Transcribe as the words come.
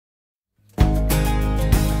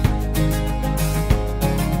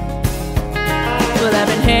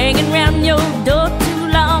around your door too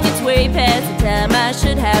long. It's way past the time I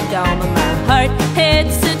should have gone, but my heart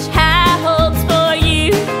had such high hopes for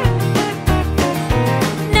you.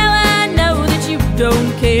 Now I know that you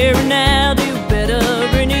don't care, and I'll do better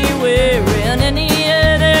anywhere and any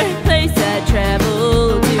other place I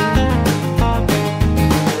travel to.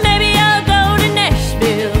 Maybe I'll go to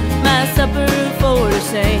Nashville, my supper for the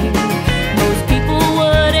same. Most people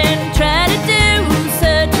wouldn't try to do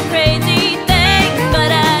such a crazy thing,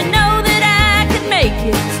 but I know that I could make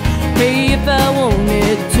it, hey, if I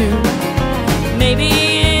wanted to. Maybe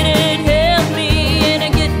it'd help me in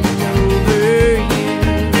getting over you,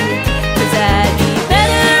 'cause I'd be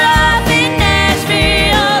better off in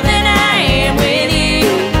Nashville than I am with you.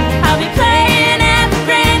 I'll be playing at the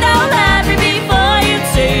Grand Ole Opry before you'd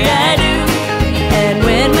say I do. And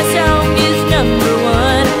when my song is number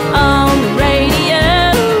one on the radio,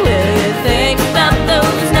 will you think about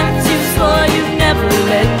those nights you swore you'd never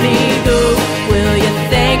let me go? Will you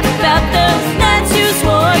think about those nights you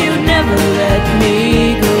swore you'd never let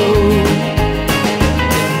me go?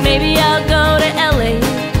 Maybe I'll go to LA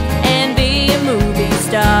and be a movie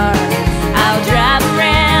star. I'll drive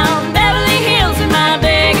around Beverly Hills in my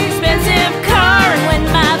big expensive car, and when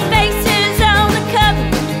my face is on the cover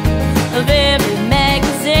of every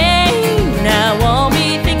magazine, I won't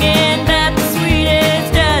be thinking about the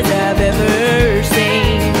sweetest eyes I've ever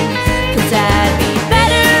seen. 'Cause I'd be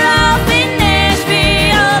better off in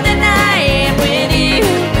Nashville than I am with you.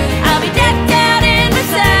 I'll be decked out in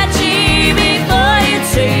Versace before you'd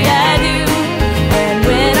say I do. And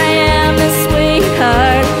when I am the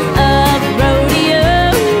sweetheart of the rodeo,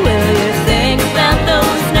 will you think about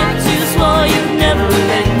those nights you swore you'd never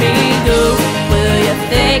let me go? Will you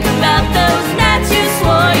think about those nights you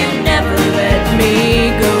swore you'd never let me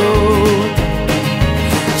go?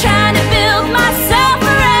 Trying to build myself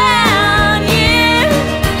around you,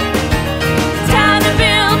 time to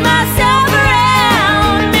build myself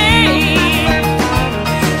around me.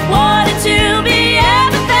 Wanted to be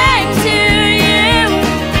everything to you.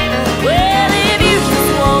 Well, if you just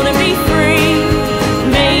wanna be free,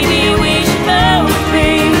 maybe we should both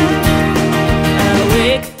be. I'll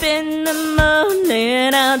wake up in the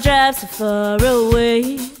morning, I'll drive so far away.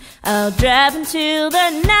 I'll drive until the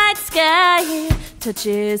night sky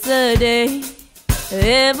touches the day.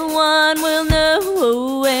 Everyone will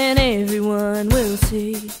know and everyone will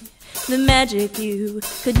see the magic you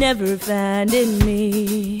could never find in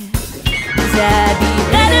me. 'Cause I'd be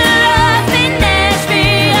better off in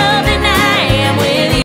Nashville than I am with you.